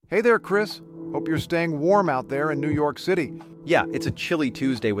Hey there, Chris. Hope you're staying warm out there in New York City. Yeah, it's a chilly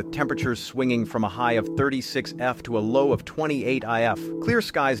Tuesday with temperatures swinging from a high of 36 F to a low of 28 IF. Clear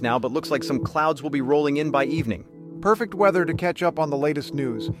skies now, but looks like some clouds will be rolling in by evening. Perfect weather to catch up on the latest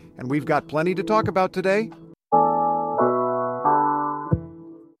news, and we've got plenty to talk about today.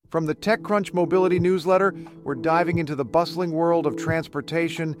 From the TechCrunch Mobility newsletter, we're diving into the bustling world of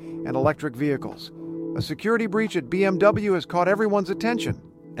transportation and electric vehicles. A security breach at BMW has caught everyone's attention.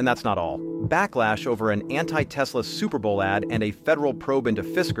 And that's not all. Backlash over an anti-Tesla Super Bowl ad and a federal probe into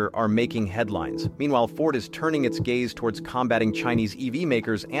Fisker are making headlines. Meanwhile, Ford is turning its gaze towards combating Chinese EV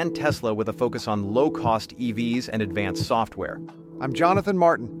makers and Tesla with a focus on low-cost EVs and advanced software. I'm Jonathan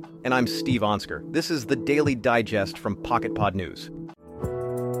Martin. And I'm Steve Onsker. This is the Daily Digest from PocketPod News.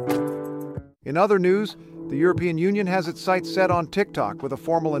 In other news, the European Union has its sights set on TikTok with a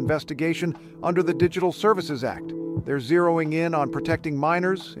formal investigation under the Digital Services Act. They're zeroing in on protecting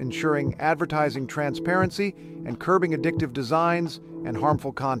minors, ensuring advertising transparency, and curbing addictive designs and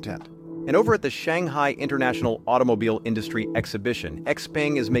harmful content. And over at the Shanghai International Automobile Industry Exhibition,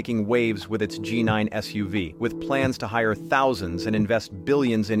 Xpeng is making waves with its G9 SUV. With plans to hire thousands and invest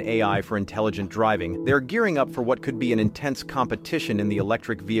billions in AI for intelligent driving, they're gearing up for what could be an intense competition in the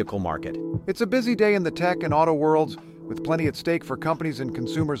electric vehicle market. It's a busy day in the tech and auto worlds, with plenty at stake for companies and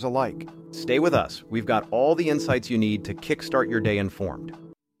consumers alike. Stay with us. We've got all the insights you need to kickstart your day informed.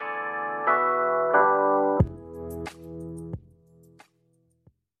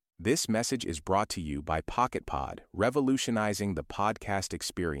 This message is brought to you by PocketPod, revolutionizing the podcast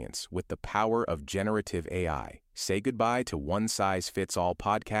experience with the power of generative AI. Say goodbye to one-size-fits-all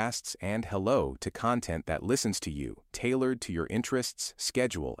podcasts and hello to content that listens to you, tailored to your interests,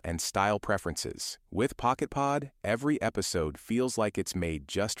 schedule, and style preferences. With PocketPod, every episode feels like it's made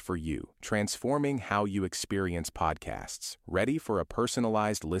just for you, transforming how you experience podcasts. Ready for a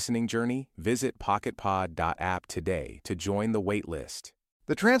personalized listening journey? Visit pocketpod.app today to join the waitlist.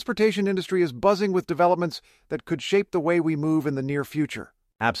 The transportation industry is buzzing with developments that could shape the way we move in the near future.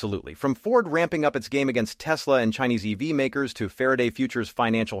 Absolutely. From Ford ramping up its game against Tesla and Chinese EV makers to Faraday Future's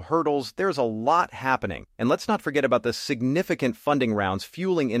financial hurdles, there's a lot happening. And let's not forget about the significant funding rounds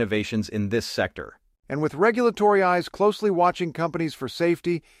fueling innovations in this sector. And with regulatory eyes closely watching companies for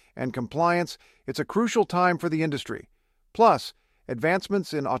safety and compliance, it's a crucial time for the industry. Plus,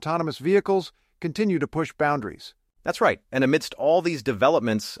 advancements in autonomous vehicles continue to push boundaries. That's right. And amidst all these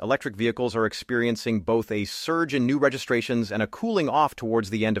developments, electric vehicles are experiencing both a surge in new registrations and a cooling off towards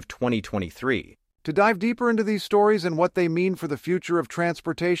the end of 2023. To dive deeper into these stories and what they mean for the future of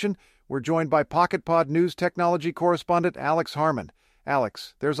transportation, we're joined by PocketPod News technology correspondent Alex Harmon.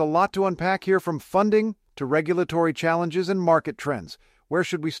 Alex, there's a lot to unpack here, from funding to regulatory challenges and market trends. Where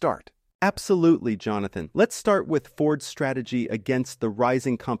should we start? Absolutely, Jonathan. Let's start with Ford's strategy against the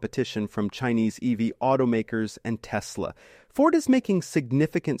rising competition from Chinese EV automakers and Tesla. Ford is making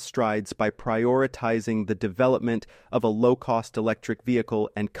significant strides by prioritizing the development of a low-cost electric vehicle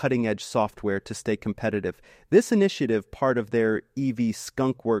and cutting-edge software to stay competitive. This initiative, part of their EV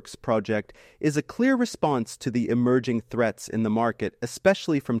Skunkworks project, is a clear response to the emerging threats in the market,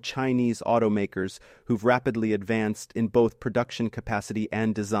 especially from Chinese automakers who've rapidly advanced in both production capacity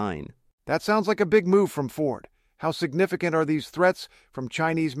and design. That sounds like a big move from Ford. How significant are these threats from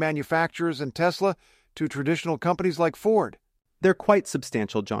Chinese manufacturers and Tesla to traditional companies like Ford? They're quite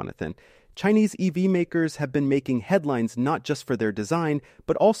substantial, Jonathan. Chinese EV makers have been making headlines not just for their design,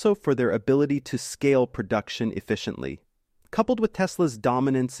 but also for their ability to scale production efficiently. Coupled with Tesla's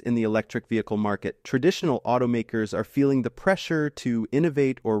dominance in the electric vehicle market, traditional automakers are feeling the pressure to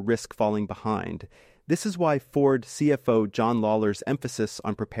innovate or risk falling behind. This is why Ford CFO John Lawler's emphasis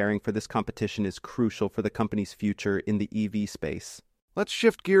on preparing for this competition is crucial for the company's future in the EV space. Let's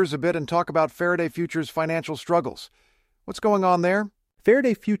shift gears a bit and talk about Faraday Future's financial struggles. What's going on there?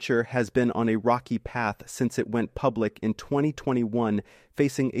 Faraday Future has been on a rocky path since it went public in 2021,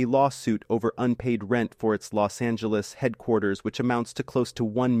 facing a lawsuit over unpaid rent for its Los Angeles headquarters, which amounts to close to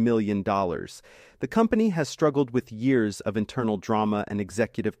 $1 million. The company has struggled with years of internal drama and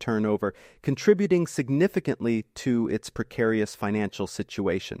executive turnover, contributing significantly to its precarious financial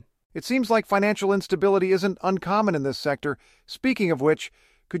situation. It seems like financial instability isn't uncommon in this sector. Speaking of which,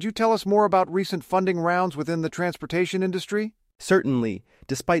 could you tell us more about recent funding rounds within the transportation industry? Certainly,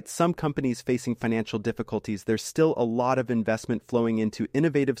 despite some companies facing financial difficulties, there's still a lot of investment flowing into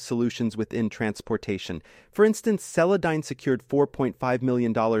innovative solutions within transportation. For instance, Celodyne secured $4.5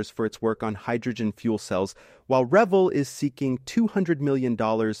 million for its work on hydrogen fuel cells, while Revel is seeking $200 million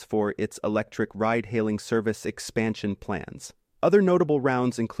for its electric ride-hailing service expansion plans. Other notable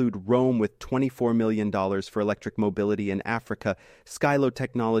rounds include Rome with $24 million for electric mobility in Africa. Skylo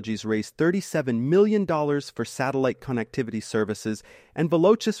Technologies raised $37 million for satellite connectivity services, and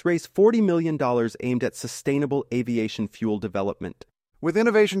Velocis raised $40 million aimed at sustainable aviation fuel development. With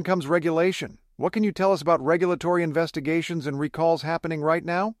innovation comes regulation. What can you tell us about regulatory investigations and recalls happening right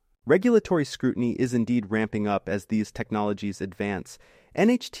now? Regulatory scrutiny is indeed ramping up as these technologies advance.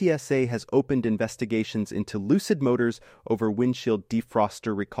 NHTSA has opened investigations into Lucid Motors over windshield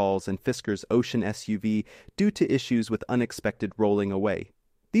defroster recalls and Fisker's Ocean SUV due to issues with unexpected rolling away.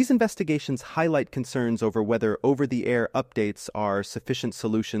 These investigations highlight concerns over whether over-the-air updates are sufficient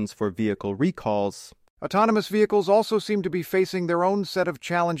solutions for vehicle recalls. Autonomous vehicles also seem to be facing their own set of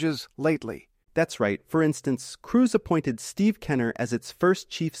challenges lately. That's right. For instance, Cruise appointed Steve Kenner as its first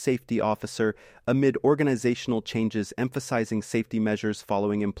chief safety officer amid organizational changes emphasizing safety measures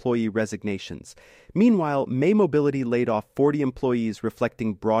following employee resignations. Meanwhile, May Mobility laid off 40 employees,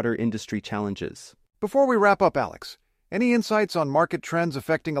 reflecting broader industry challenges. Before we wrap up, Alex, any insights on market trends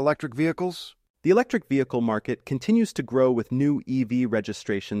affecting electric vehicles? The electric vehicle market continues to grow, with new EV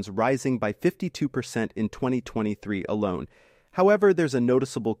registrations rising by 52% in 2023 alone. However, there's a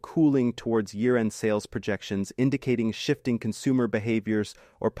noticeable cooling towards year-end sales projections, indicating shifting consumer behaviors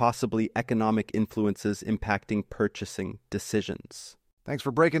or possibly economic influences impacting purchasing decisions. Thanks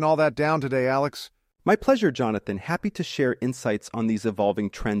for breaking all that down today, Alex. My pleasure, Jonathan. Happy to share insights on these evolving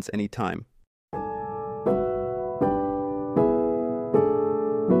trends anytime.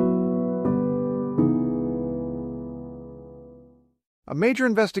 A major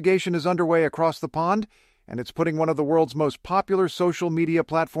investigation is underway across the pond, and it's putting one of the world's most popular social media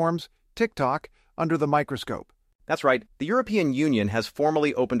platforms, TikTok, under the microscope. That's right. The European Union has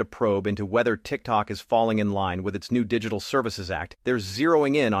formally opened a probe into whether TikTok is falling in line with its new Digital Services Act. They're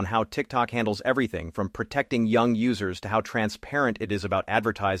zeroing in on how TikTok handles everything from protecting young users to how transparent it is about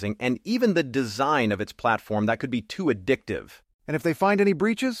advertising and even the design of its platform that could be too addictive. And if they find any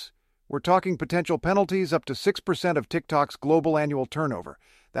breaches, we're talking potential penalties up to 6% of TikTok's global annual turnover.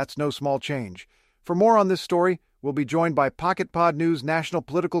 That's no small change. For more on this story, we'll be joined by Pocket Pod News national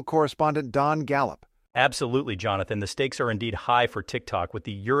political correspondent Don Gallup. Absolutely, Jonathan. The stakes are indeed high for TikTok, with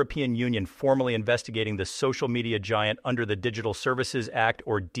the European Union formally investigating the social media giant under the Digital Services Act,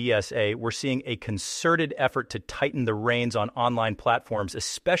 or DSA. We're seeing a concerted effort to tighten the reins on online platforms,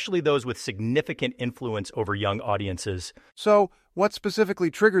 especially those with significant influence over young audiences. So, what specifically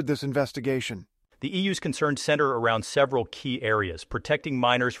triggered this investigation? The EU's concerns center around several key areas: protecting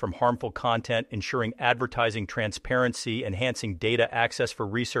minors from harmful content, ensuring advertising transparency, enhancing data access for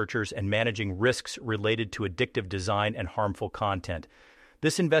researchers, and managing risks related to addictive design and harmful content.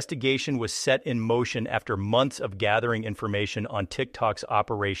 This investigation was set in motion after months of gathering information on TikTok's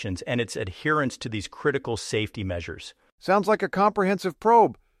operations and its adherence to these critical safety measures. Sounds like a comprehensive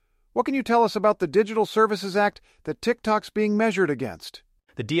probe. What can you tell us about the Digital Services Act that TikTok's being measured against?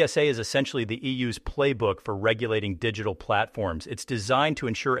 The DSA is essentially the EU's playbook for regulating digital platforms. It's designed to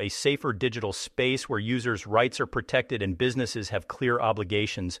ensure a safer digital space where users' rights are protected and businesses have clear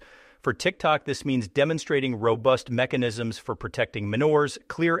obligations. For TikTok, this means demonstrating robust mechanisms for protecting minors,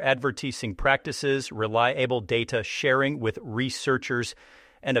 clear advertising practices, reliable data sharing with researchers,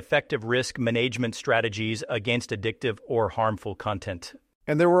 and effective risk management strategies against addictive or harmful content.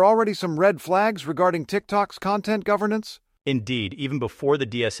 And there were already some red flags regarding TikTok's content governance? Indeed, even before the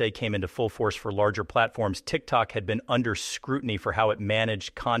DSA came into full force for larger platforms, TikTok had been under scrutiny for how it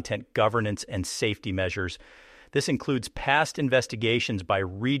managed content governance and safety measures. This includes past investigations by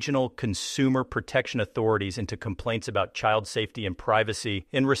regional consumer protection authorities into complaints about child safety and privacy.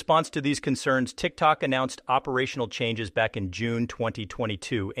 In response to these concerns, TikTok announced operational changes back in June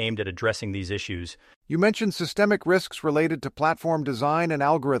 2022 aimed at addressing these issues. You mentioned systemic risks related to platform design and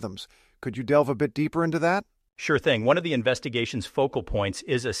algorithms. Could you delve a bit deeper into that? Sure thing. One of the investigation's focal points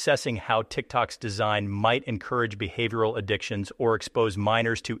is assessing how TikTok's design might encourage behavioral addictions or expose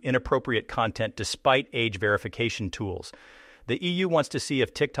minors to inappropriate content despite age verification tools. The EU wants to see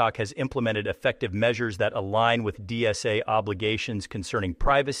if TikTok has implemented effective measures that align with DSA obligations concerning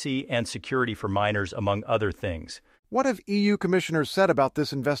privacy and security for minors, among other things. What have EU commissioners said about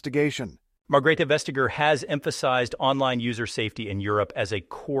this investigation? Margrethe Vestager has emphasized online user safety in Europe as a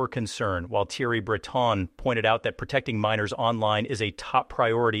core concern, while Thierry Breton pointed out that protecting minors online is a top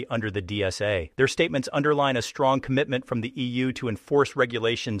priority under the DSA. Their statements underline a strong commitment from the EU to enforce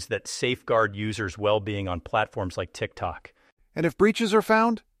regulations that safeguard users' well-being on platforms like TikTok. And if breaches are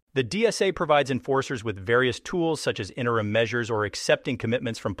found? The DSA provides enforcers with various tools such as interim measures or accepting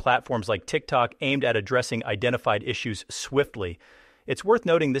commitments from platforms like TikTok aimed at addressing identified issues swiftly. It's worth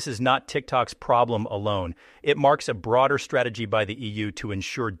noting this is not TikTok's problem alone. It marks a broader strategy by the EU to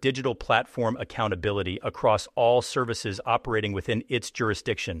ensure digital platform accountability across all services operating within its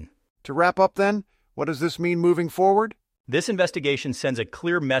jurisdiction. To wrap up then, what does this mean moving forward? This investigation sends a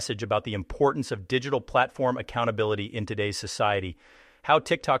clear message about the importance of digital platform accountability in today's society. How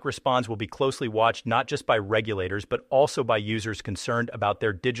TikTok responds will be closely watched not just by regulators, but also by users concerned about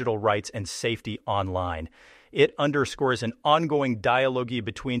their digital rights and safety online. It underscores an ongoing dialogue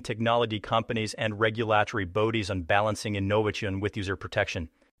between technology companies and regulatory bodies on balancing innovation with user protection.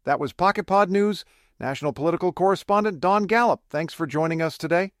 That was Pocket Pod News. National political correspondent Don Gallup, thanks for joining us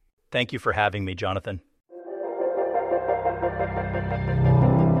today. Thank you for having me, Jonathan.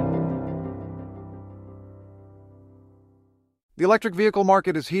 The electric vehicle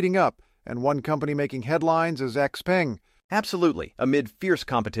market is heating up, and one company making headlines is Xpeng. Absolutely. Amid fierce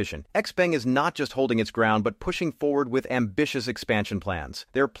competition, Xpeng is not just holding its ground, but pushing forward with ambitious expansion plans.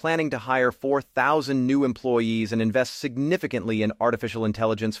 They're planning to hire 4,000 new employees and invest significantly in artificial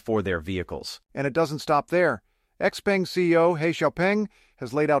intelligence for their vehicles. And it doesn't stop there. Xpeng CEO Xpeng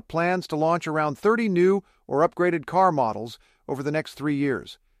has laid out plans to launch around 30 new or upgraded car models over the next 3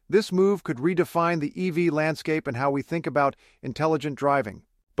 years. This move could redefine the EV landscape and how we think about intelligent driving.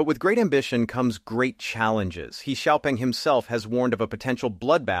 But with great ambition comes great challenges. Xpeng himself has warned of a potential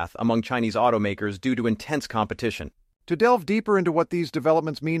bloodbath among Chinese automakers due to intense competition. To delve deeper into what these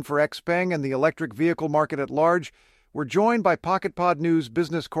developments mean for Xpeng and the electric vehicle market at large, we're joined by Pocket Pod News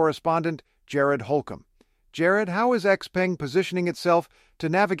business correspondent Jared Holcomb. Jared, how is Xpeng positioning itself to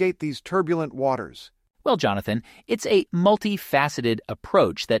navigate these turbulent waters? Well, Jonathan, it's a multifaceted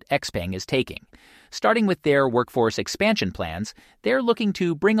approach that Xpeng is taking. Starting with their workforce expansion plans, they're looking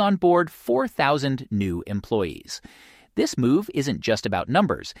to bring on board 4,000 new employees. This move isn't just about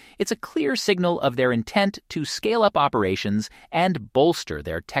numbers. It's a clear signal of their intent to scale up operations and bolster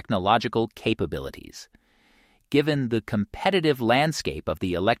their technological capabilities. Given the competitive landscape of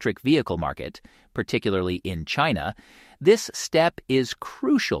the electric vehicle market, particularly in China, this step is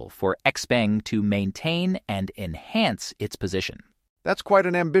crucial for Xpeng to maintain and enhance its position. That's quite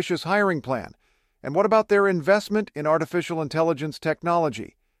an ambitious hiring plan. And what about their investment in artificial intelligence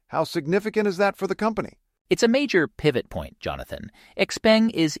technology? How significant is that for the company? It's a major pivot point, Jonathan. Xpeng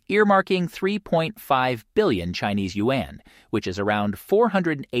is earmarking 3.5 billion Chinese yuan, which is around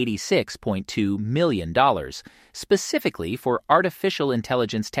 $486.2 million, specifically for artificial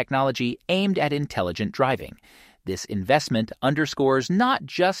intelligence technology aimed at intelligent driving. This investment underscores not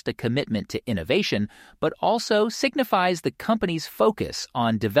just a commitment to innovation, but also signifies the company's focus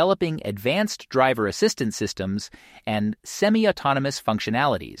on developing advanced driver assistance systems and semi-autonomous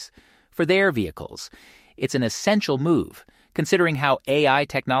functionalities for their vehicles. It's an essential move, considering how AI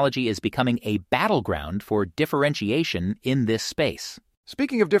technology is becoming a battleground for differentiation in this space.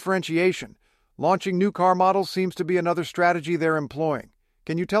 Speaking of differentiation, launching new car models seems to be another strategy they're employing.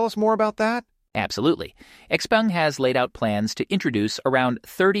 Can you tell us more about that? Absolutely. Xpeng has laid out plans to introduce around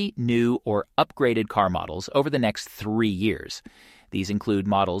 30 new or upgraded car models over the next 3 years. These include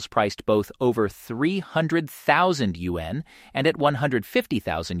models priced both over 300,000 yuan and at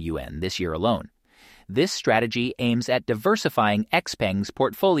 150,000 yuan this year alone. This strategy aims at diversifying Xpeng's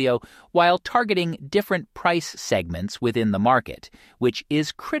portfolio while targeting different price segments within the market, which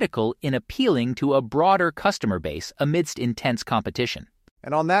is critical in appealing to a broader customer base amidst intense competition.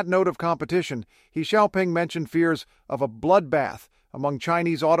 And on that note of competition, Xpeng mentioned fears of a bloodbath among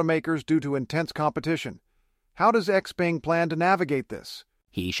Chinese automakers due to intense competition. How does Xpeng plan to navigate this?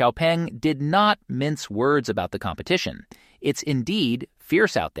 Xpeng did not mince words about the competition. It's indeed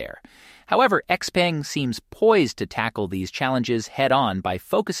fierce out there. However, Xpeng seems poised to tackle these challenges head-on by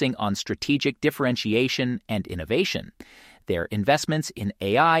focusing on strategic differentiation and innovation. Their investments in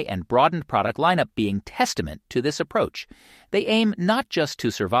AI and broadened product lineup being testament to this approach. They aim not just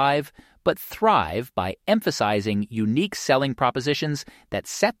to survive, but thrive by emphasizing unique selling propositions that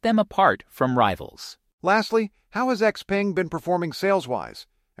set them apart from rivals. Lastly, how has Xpeng been performing sales-wise?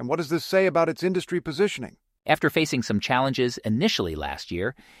 And what does this say about its industry positioning? After facing some challenges initially last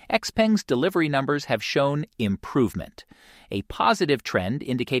year, Xpeng's delivery numbers have shown improvement, a positive trend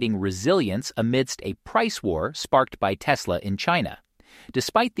indicating resilience amidst a price war sparked by Tesla in China.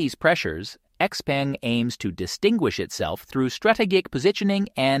 Despite these pressures, Xpeng aims to distinguish itself through strategic positioning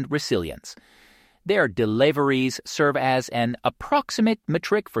and resilience. Their deliveries serve as an approximate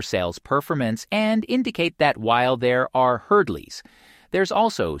metric for sales performance and indicate that while there are hurdles, there's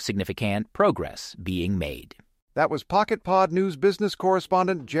also significant progress being made. That was Pocket Pod News business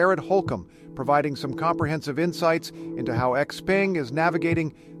correspondent Jared Holcomb providing some comprehensive insights into how Xpeng is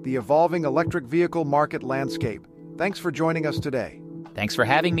navigating the evolving electric vehicle market landscape. Thanks for joining us today. Thanks for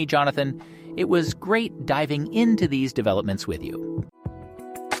having me, Jonathan. It was great diving into these developments with you.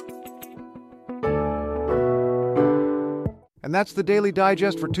 And that's the Daily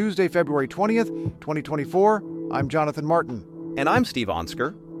Digest for Tuesday, February 20th, 2024. I'm Jonathan Martin. And I'm Steve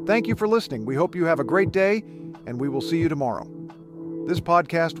Onsker. Thank you for listening. We hope you have a great day, and we will see you tomorrow. This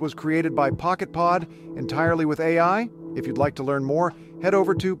podcast was created by PocketPod entirely with AI. If you'd like to learn more, head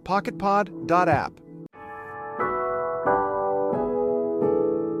over to pocketpod.app.